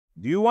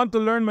Do you want to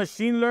learn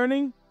machine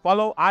learning?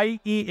 Follow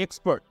Ieee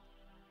Xpert.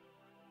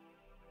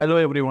 Hello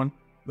everyone,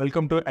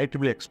 welcome to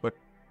Ieee Xpert.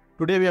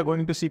 Today we are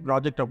going to see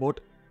project about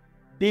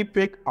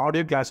deepfake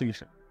audio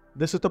classification.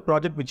 This is the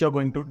project which we are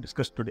going to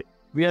discuss today.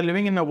 We are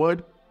living in a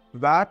world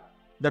where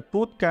the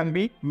truth can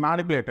be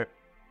manipulated.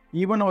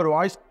 Even our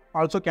voice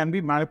also can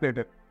be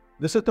manipulated.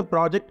 This is the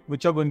project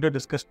which we are going to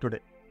discuss today.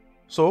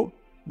 So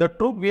the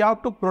truth, we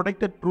have to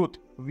protect the truth.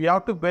 We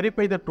have to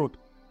verify the truth.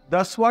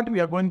 That's what we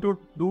are going to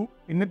do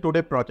in the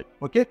today project.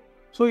 Okay.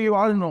 So you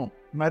all know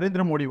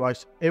Narendra Modi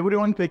voice.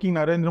 Everyone faking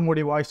Narendra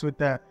Modi voice with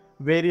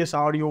various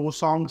audio,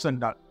 songs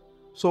and that.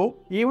 So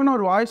even our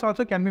voice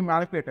also can be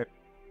manipulated.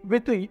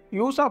 With the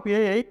use of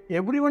AI,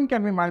 everyone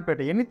can be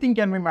manipulated. Anything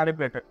can be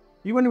manipulated.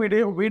 Even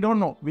we don't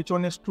know which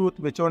one is truth,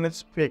 which one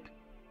is fake.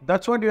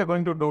 That's what we are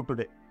going to do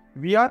today.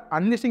 We are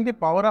unleashing the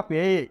power of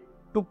AI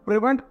to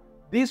prevent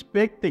these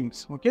fake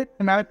things. Okay,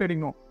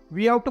 manipulating. No,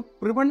 we have to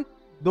prevent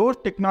those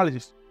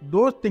technologies,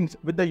 those things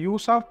with the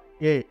use of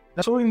AI.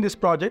 So in this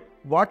project,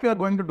 what we are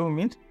going to do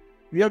means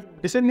we are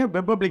designing a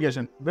web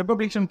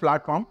application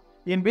platform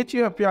in which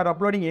if you are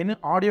uploading any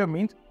audio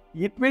means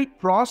it will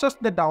process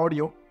that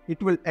audio,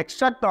 it will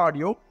extract the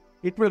audio,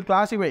 it will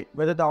classify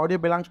whether the audio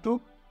belongs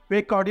to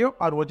fake audio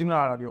or original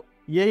audio,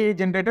 AI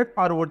generated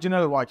or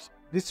original voice.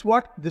 This is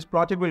what this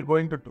project will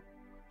going to do.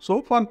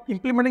 So for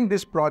implementing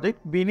this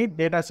project, we need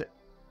data set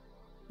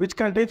which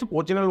contains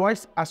original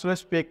voice as well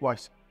as fake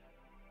voice.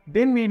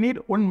 Then we need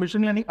one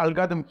machine learning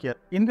algorithm here.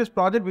 In this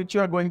project which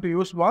you are going to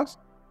use was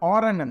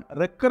RNN,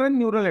 recurrent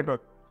neural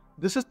network.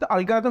 This is the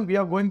algorithm we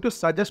are going to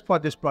suggest for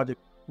this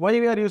project. Why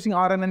we are using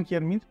RNN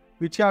here means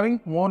which having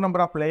more number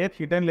of layers,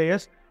 hidden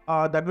layers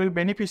that will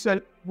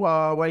beneficial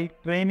while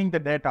training the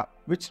data,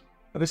 which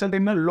result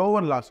in a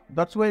lower loss.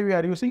 That's why we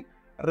are using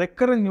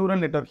recurrent neural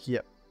network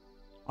here.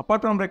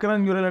 Apart from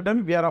recurrent neural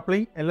network, we are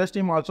applying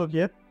LSTM also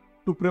here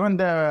to prevent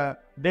the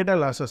data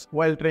losses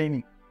while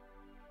training.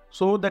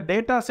 So the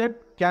data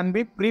set can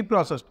be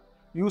pre-processed.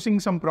 Using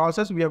some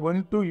process, we are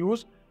going to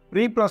use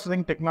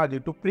pre-processing technology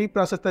to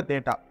pre-process the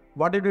data.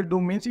 What it will do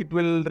means it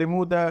will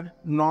remove the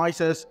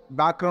noises,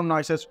 background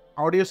noises,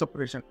 audio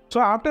separation.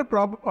 So after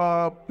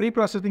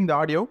pre-processing the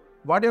audio,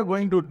 what you are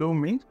going to do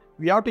means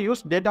we have to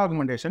use data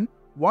augmentation.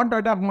 What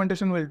data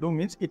augmentation will do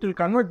means it will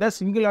convert the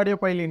single audio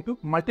file into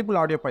multiple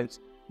audio files,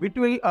 which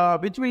will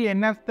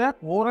enhance the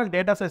overall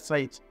data set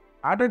size.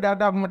 After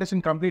data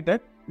augmentation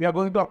completed, we are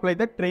going to apply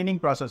the training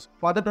process.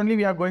 For that only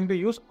we are going to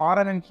use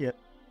RNN here.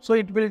 So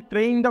it will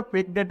train the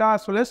fake data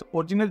as well as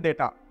original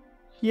data.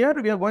 Here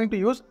we are going to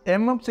use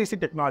MFCC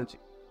technology.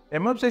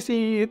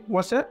 MFCC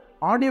was an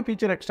audio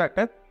feature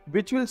extractor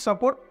which will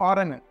support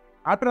RNN.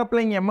 After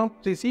applying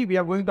MFCC, we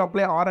are going to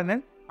apply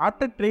RNN.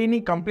 After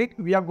training complete,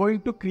 we are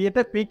going to create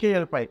a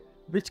PKL file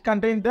which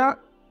contains the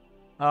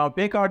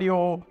fake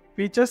audio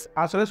features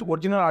as well as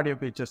original audio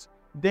features.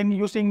 Then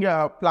using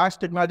Flash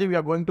technology, we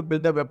are going to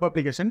build the web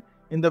application.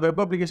 In the web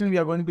application, we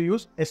are going to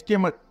use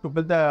HTML to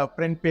build the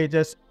front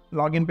pages,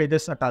 login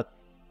pages at all.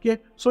 Okay.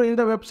 So in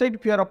the website,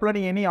 if you are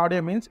uploading any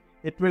audio means,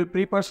 it will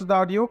pre-process the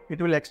audio.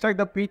 It will extract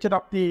the feature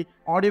of the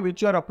audio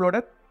which you are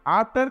uploaded.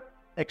 After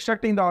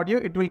extracting the audio,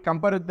 it will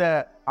compare with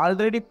the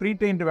already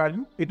pre-trained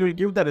value. It will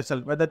give the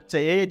result, whether it's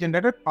AI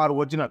generated or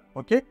original.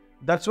 Okay.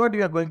 That's what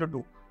we are going to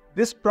do.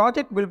 This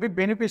project will be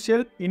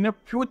beneficial in the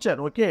future.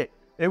 Okay.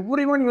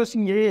 Everyone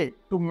using AI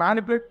to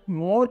manipulate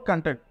more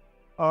content.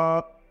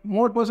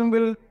 More person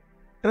will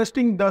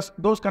trusting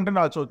those content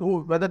also,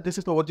 whether this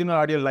is the original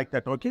audio like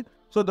that. Okay.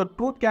 So the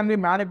truth can be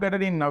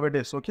manipulated in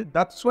nowadays. Okay.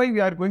 That's why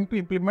we are going to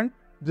implement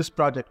this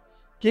project.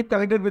 Keep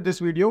connected with this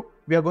video.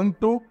 We are going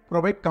to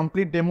provide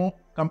complete demo,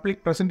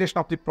 complete presentation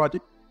of the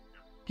project.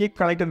 Keep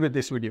connected with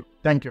this video.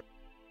 Thank you.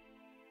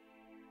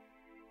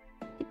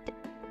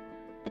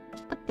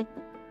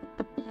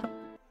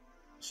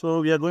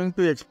 So we are going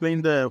to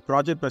explain the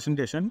project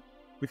presentation.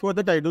 Before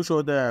that, I do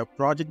show the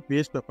project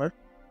base paper.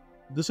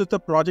 This is the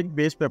project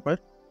base paper.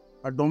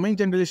 A domain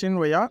generation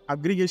via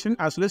aggregation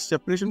as well as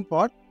separation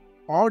for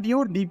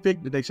audio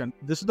deepfake detection.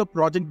 This is the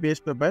project base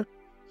paper.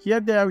 Here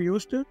they have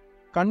used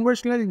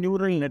convolutional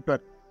neural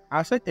network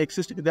as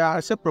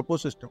a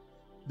proposed system.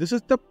 This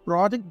is the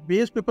project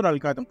base paper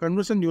algorithm,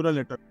 convolutional neural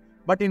network.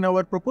 But in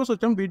our proposed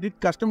system, we did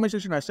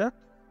customization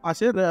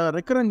as a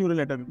recurrent neural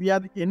network. We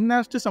have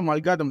enhanced some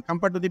algorithm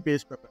compared to the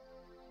base paper.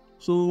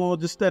 So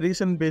this is the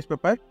recent base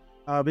paper,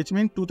 which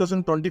means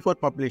 2024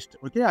 published.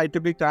 Okay,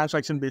 IEEE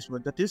transaction based paper,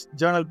 that is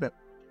journal paper.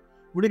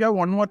 We have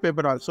one more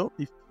paper also.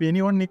 If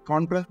anyone need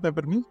conference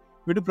paper means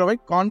we do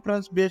provide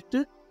conference based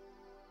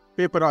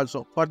paper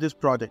also for this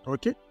project.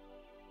 Okay,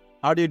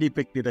 audio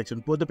deepfake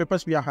detection. Both the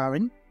papers we are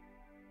having.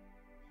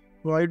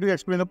 So I do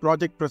explain the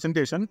project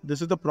presentation.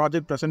 This is the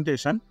project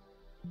presentation.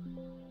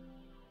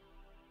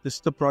 This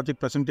is the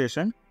project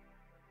presentation.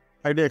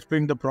 I do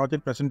explain the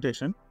project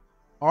presentation.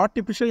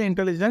 Artificial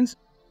intelligence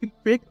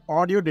fake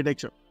audio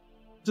detection.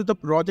 This is the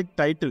project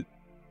title.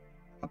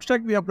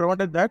 Abstract we have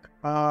provided that.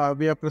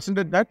 We have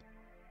presented that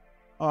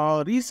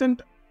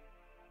recent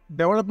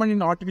development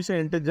in artificial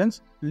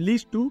intelligence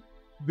leads to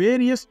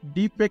various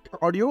deepfake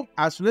audio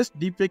as well as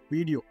deepfake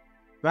video.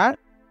 where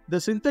the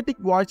synthetic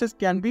voices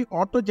can be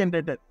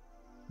auto-generated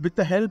with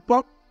the help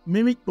of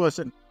mimic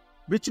person,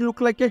 which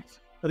look like a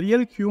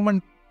real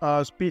human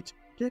speech.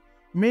 Okay,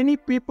 many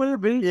people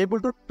will able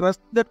to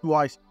trust that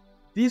voice.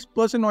 This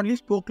person only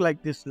spoke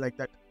like this, like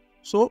that.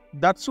 So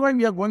that's why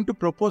we are going to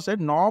propose a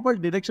novel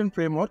detection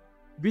framework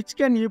which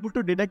can able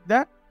to detect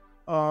the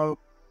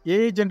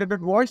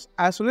AI-generated voice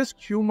as well as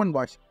human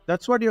voice.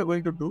 That's what we are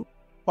going to do.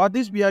 For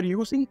this, we are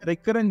using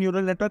recurrent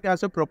neural network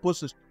as a proposed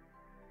system,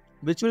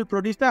 which will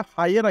produce the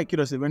higher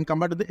accuracy when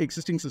compared to the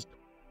existing system.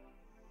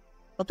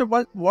 After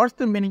all, what's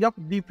the meaning of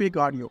deepfake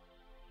audio?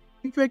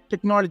 Deepfake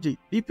technology,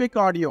 deepfake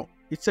audio,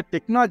 it's a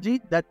technology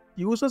that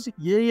uses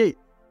AI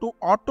to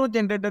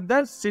auto-generate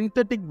the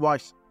synthetic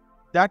voice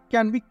that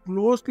can be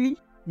closely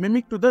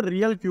mimicked to the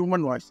real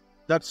human voice.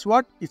 That's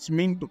what it's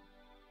meant to.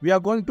 We are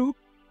going to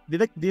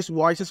detect these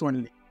voices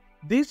only.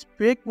 These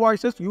fake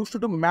voices used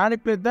to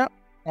manipulate the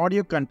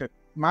audio content,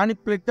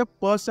 manipulate the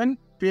person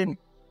fame.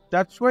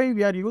 That's why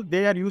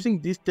they are using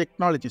these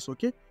technologies.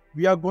 Okay,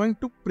 we are going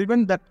to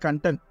prevent that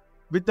content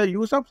with the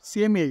use of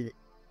same AI.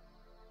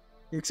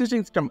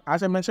 Existing system,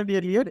 as I mentioned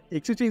earlier,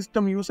 existing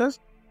system uses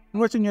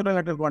convolutional neural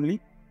network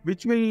only,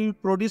 which will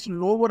produce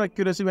lower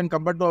accuracy when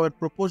compared to our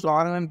proposed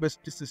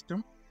RNN-based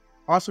system.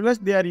 As well as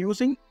they are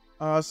using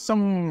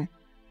some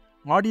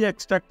audio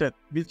extractor,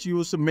 which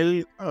use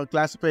ML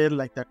classifier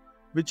like that,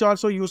 which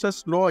also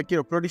uses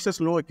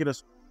produces low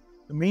accuracy.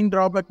 The main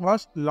drawback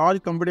was large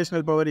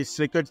computational power is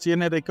required.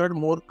 CNN required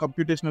more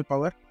computational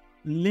power.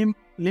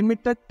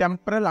 Limited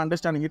temporal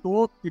understanding. It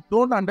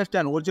don't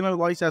understand original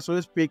voice as well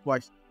as fake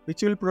voice,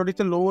 which will produce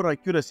a lower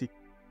accuracy.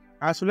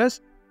 As well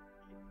as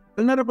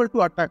vulnerable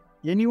to attack.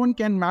 Anyone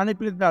can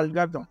manipulate the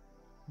algorithm.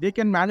 They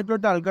can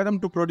manipulate the algorithm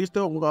to produce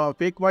the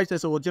fake voice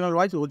as original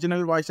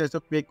voice as a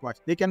fake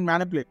voice. They can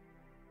manipulate.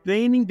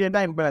 Training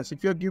data imbalance.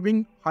 If you are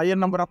giving higher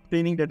number of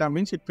training data,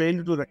 means it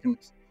failed to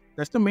recognize.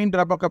 That's the main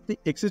drawback of the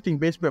existing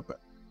base paper.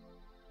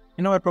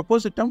 In our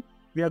proposed system,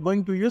 we are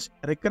going to use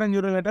recurrent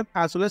neural network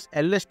as well as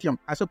LSTM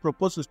as a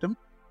proposed system,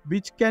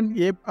 which can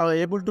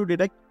able to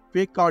detect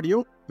fake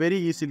audio very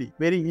easily.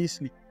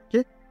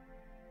 Okay.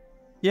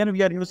 Here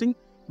we are using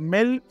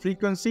MEL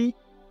frequency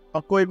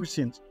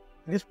coefficients.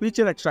 This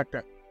feature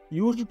extractor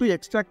used to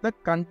extract the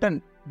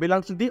content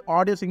belongs to the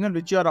audio signal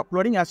which you are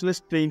uploading as well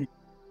as training.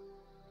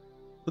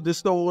 So this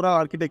is the overall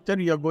architecture.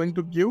 We are going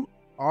to give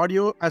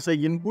audio as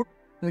an input.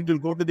 It will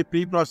go to the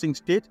pre-processing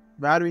stage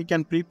where we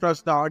can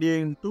pre-process the audio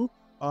into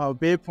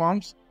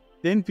waveforms.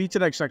 Then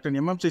feature extractor,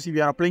 MMCC.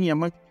 We are applying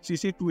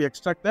MMCC to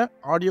extract the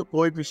audio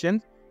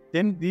coefficients.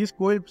 Then these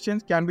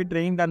coefficients can be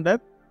trained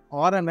under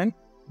RNN.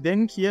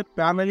 Then here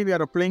parallelly we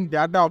are applying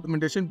data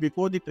augmentation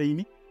before the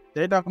training.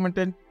 Data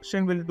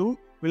augmentation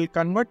will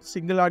convert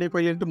single audio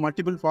file into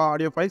multiple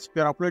audio files. If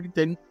we are uploading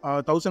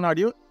 10,000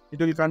 audio, it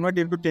will convert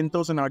into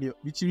 10,000 audio,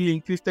 which will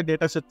increase the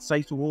data set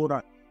size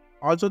overall.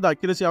 Also, the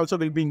accuracy also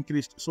will be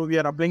increased. So we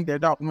are applying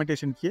data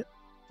augmentation here.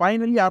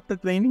 Finally, after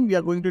training, we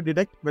are going to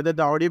detect whether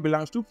the audio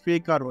belongs to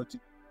fake or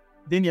original.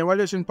 Then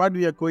evaluation part,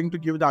 we are going to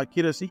give the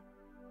accuracy.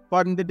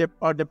 For in the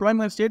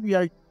deployment state, we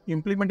are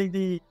implementing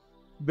the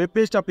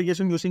web-based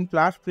application using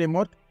Flash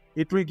framework.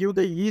 It will give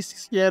the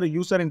easier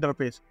user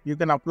interface. You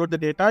can upload the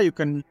data. You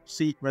can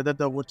see whether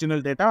the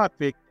original data or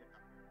fake.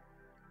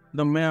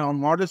 The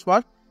models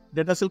for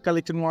dataset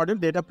collection model,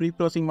 data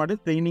pre-processing model,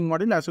 training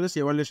model, as well as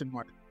evaluation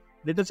model.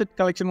 Dataset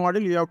collection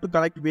model, you have to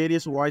collect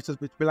various voices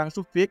which belongs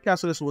to fake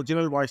as well as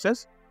original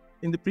voices.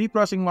 In the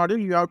pre-processing model,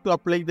 you have to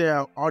apply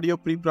the audio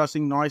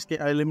pre-processing, noise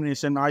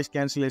elimination, noise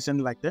cancellation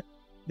like that.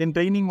 Then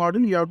training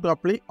model, you have to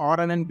apply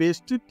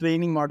RNN-based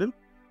training model.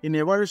 In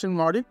evaluation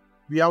model,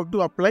 we have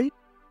to apply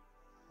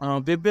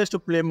web-based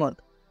framework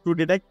to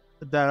detect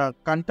the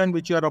content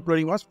which you are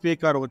uploading was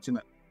fake or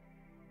original.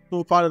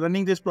 So for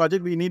running this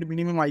project, we need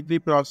minimum i3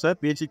 processor,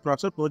 basic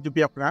processor, 4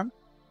 GB of RAM.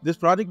 This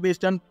project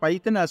based on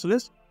Python as well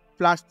as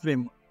Flash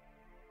framework.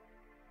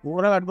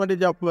 Overall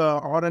advantage of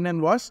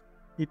RNN was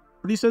it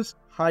produces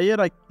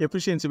higher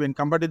efficiency when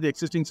compared to the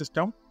existing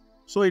system.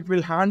 So it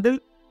will handle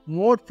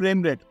more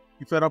frame rate.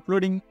 If you are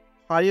uploading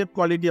higher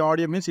quality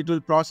audio, means it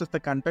will process the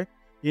content.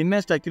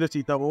 Enhanced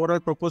accuracy, the overall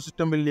proposed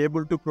system will be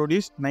able to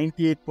produce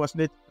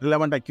 98%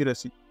 relevant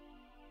accuracy.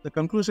 The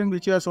conclusion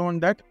which you have shown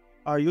that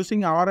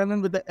using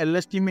RNN with the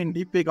LSTM in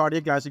deepfake audio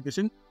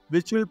classification,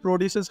 which will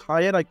produces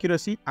higher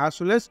accuracy as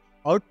well as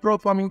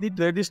outperforming the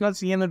traditional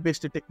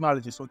CNN-based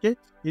technologies. Okay,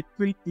 it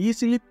will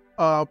easily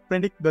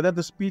predict whether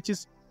the speech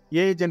is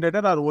AI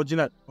generated or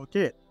original.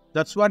 Okay,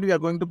 that's what we are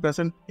going to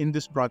present in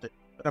this project.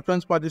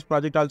 Reference for this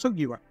project also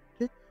given.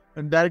 Okay,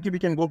 and directly we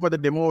can go for the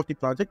demo of the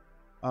project.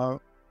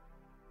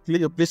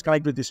 Please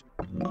connect with this.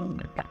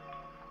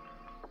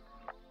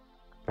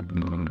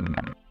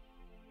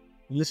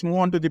 Let's move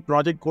on to the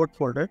project code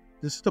folder.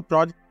 This is the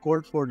project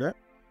code folder.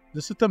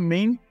 This is the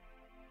main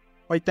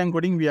Python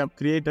coding we have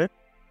created.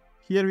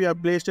 Here we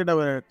have placed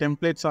our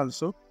templates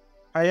also.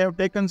 I have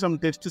taken some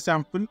text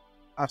sample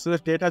as well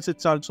as data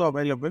sets also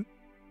available.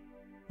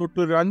 So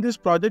to run this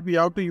project, we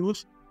have to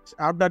use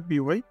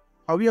app.py.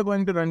 How we are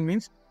going to run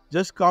means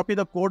just copy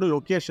the code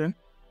location.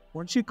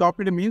 Once you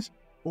copy it means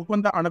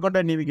open the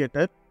Anaconda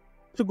Navigator.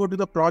 So go to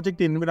the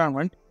project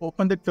environment,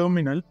 open the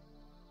terminal.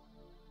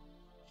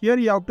 Here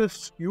you have to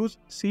use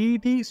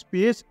cd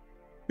space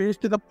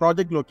paste to the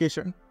project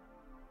location.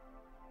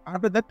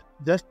 After that,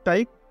 just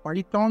type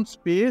python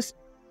space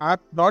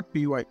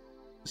app.py.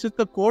 This is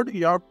the code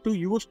you have to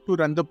use to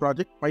run the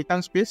project,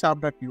 python space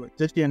app.py.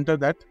 Just enter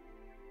that.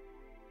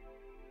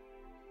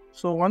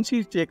 So once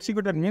it's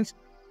executed means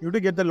you have to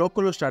get the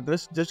localhost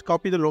address. Just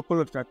copy the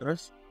localhost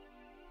address.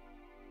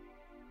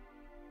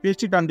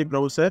 Paste it on the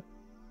browser.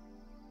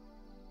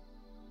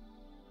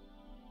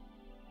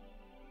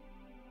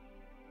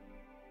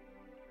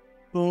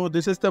 So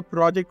this is the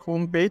project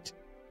homepage.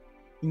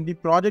 In the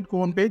project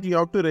homepage, you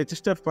have to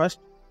register first.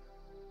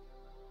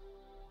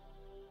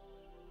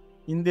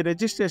 In the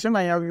registration,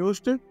 I have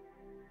used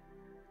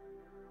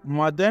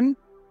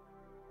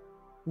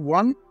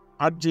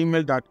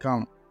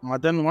madan1@gmail.com.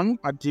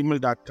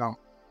 madan1@gmail.com.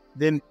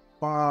 Then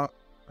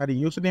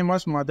username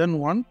was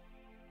madan1.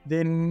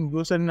 Then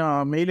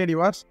mail ID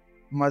was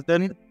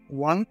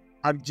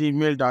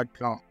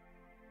madan1@gmail.com.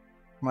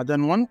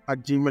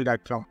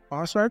 madan1@gmail.com.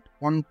 Password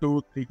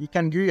 123. You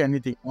can give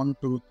anything.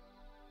 123.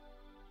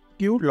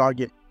 Give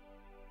login.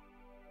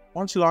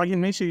 Once login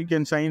means you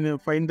can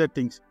find the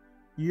things.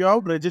 You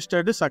have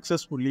registered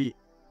successfully.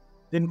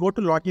 Then go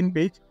to login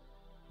page.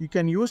 You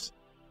can use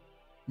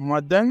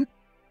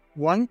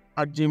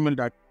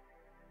madan1@gmail.com.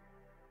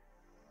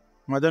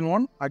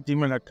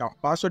 madan1@gmail.com.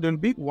 Password will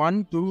be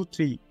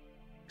 123.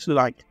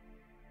 Login.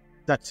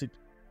 That's it.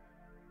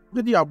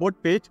 To the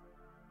about page.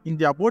 In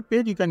the about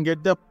page, you can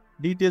get the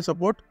details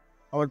about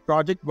our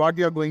project, what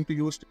we are going to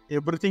use,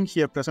 everything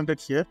here presented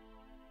here.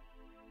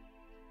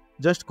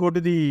 Just go to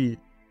the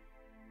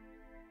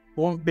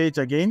home page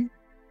again.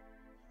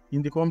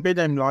 In the home page,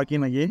 I am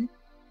logging again.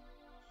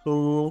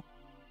 So,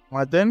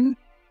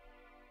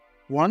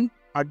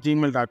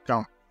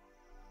 madan1@gmail.com.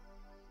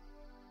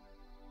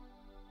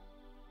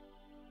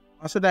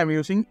 Password I am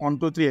using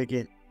 123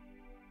 again.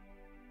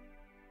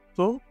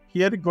 So,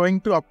 here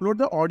going to upload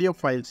the audio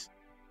files.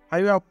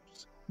 I have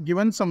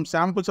given some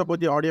samples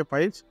about the audio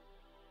files.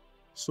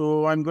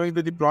 So I'm going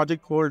to the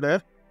project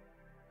folder.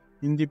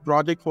 In the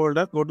project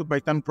folder, go to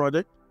Python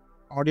project,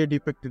 audio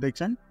DeepFake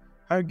Detection.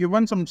 I have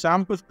given some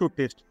samples to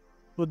test.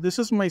 So this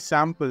is my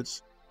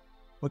samples.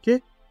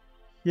 Okay.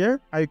 Here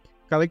I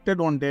collected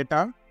one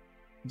data.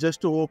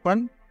 Just to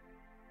open,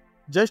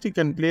 just you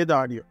can play the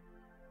audio.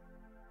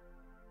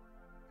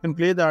 You can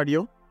play the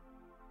audio.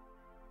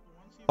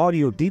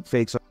 Audio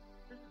deepfakes.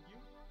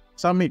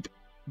 Submit.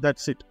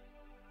 That's it.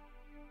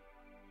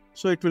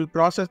 So it will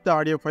process the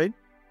audio file.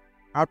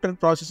 After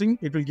processing,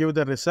 it will give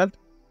the result.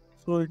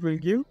 So it will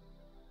give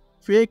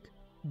fake.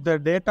 The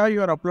data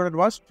you are uploaded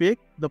was fake.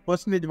 The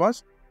percentage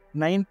was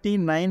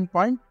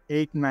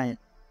 99.89.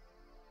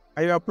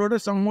 I have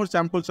uploaded some more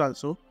samples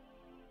also.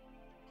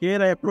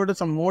 Here I uploaded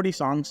some Modi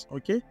songs.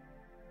 Okay.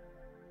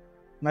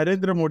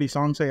 Narendra Modi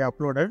songs I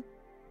uploaded.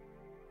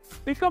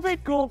 Pick up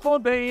it go for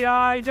the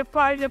eye, the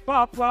fire, the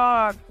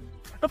papa.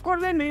 Of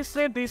course, then they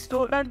said they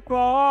stole and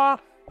go.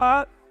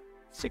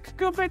 Six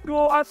cupid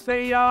go, I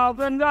say,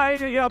 when I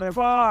have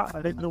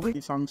Narendra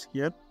Modi songs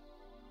here.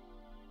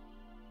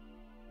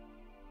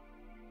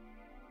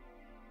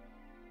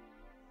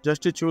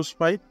 Just to choose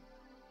file.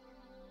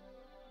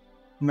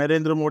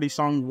 Narendra Modi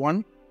song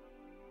 1.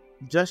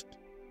 Just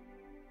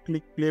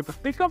click play.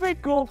 Pick up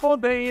it go for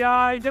the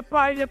eye, the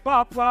fire, the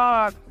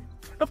papa.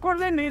 Of course,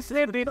 then they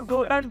said they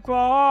stole and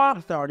go.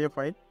 The audio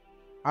file.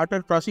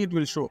 After processing, it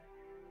will show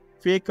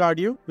fake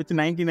audio with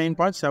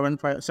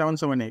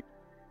 99.778.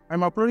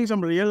 I'm uploading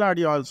some real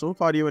audio also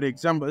for your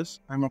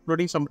examples. I'm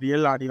uploading some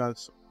real audio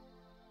also.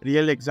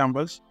 Real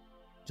examples.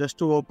 Just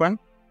to open.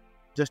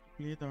 Just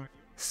play the audio.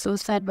 So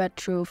sad but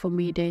true. For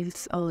me,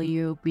 days all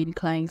you've been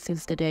crying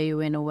since the day you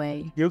went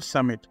away. Give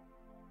submit.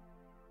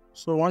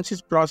 So once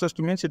it's processed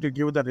means it will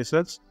give the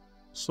results.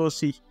 So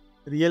see,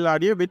 real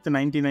audio with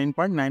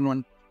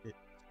 99.91.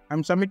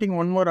 I'm submitting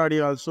one more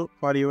audio also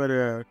for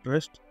your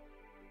trust.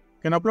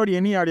 You can upload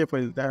any audio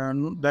file.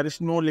 There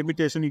is no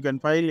limitation. You can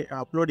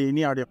upload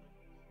any audio.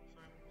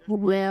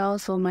 Well,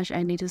 so much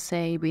I need to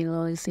say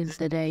below since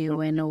the day you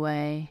went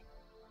away.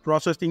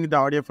 Processing the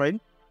audio file.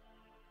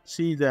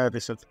 See the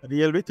result.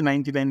 Real with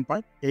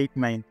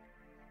 99.89.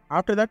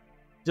 After that,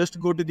 just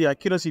go to the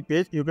accuracy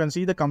page. You can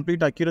see the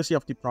complete accuracy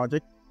of the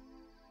project.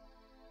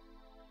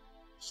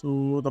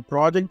 So the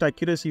project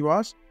accuracy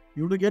was,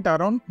 you to get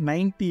around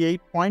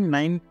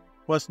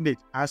 98.9%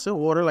 as a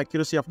overall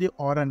accuracy of the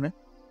RNA.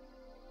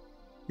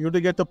 You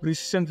to get the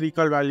precision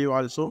recall value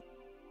also.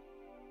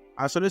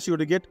 As well as you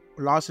to get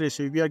loss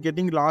ratio. If we are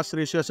getting loss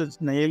ratio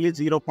as nearly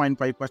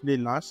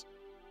 0.5% loss,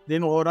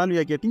 then overall we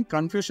are getting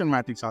confusion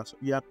matrix also.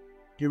 We are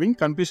giving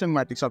confusion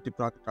matrix of the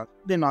project also.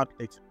 Then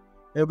architecture.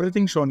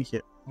 Everything shown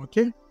here.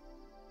 Okay.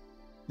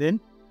 Then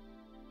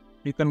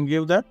you can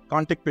give the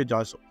contact page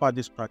also for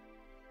this project.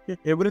 Okay.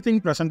 Everything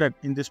presented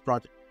in this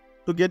project.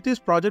 To get this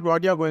project,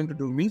 what you are going to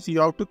do means you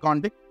have to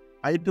contact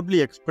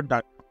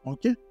Xpert.com.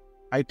 Okay.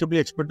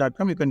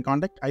 Xpert.com. You can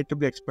contact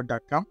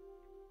Xpert.com.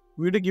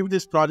 We will give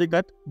this project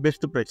at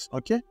best price.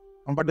 Okay.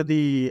 compared to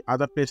the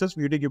other places,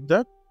 we do give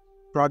the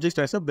projects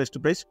as a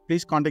best price.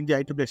 Please contact the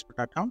IEEE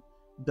Xpert account.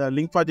 The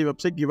link for the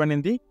website given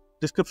in the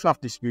description of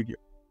this video.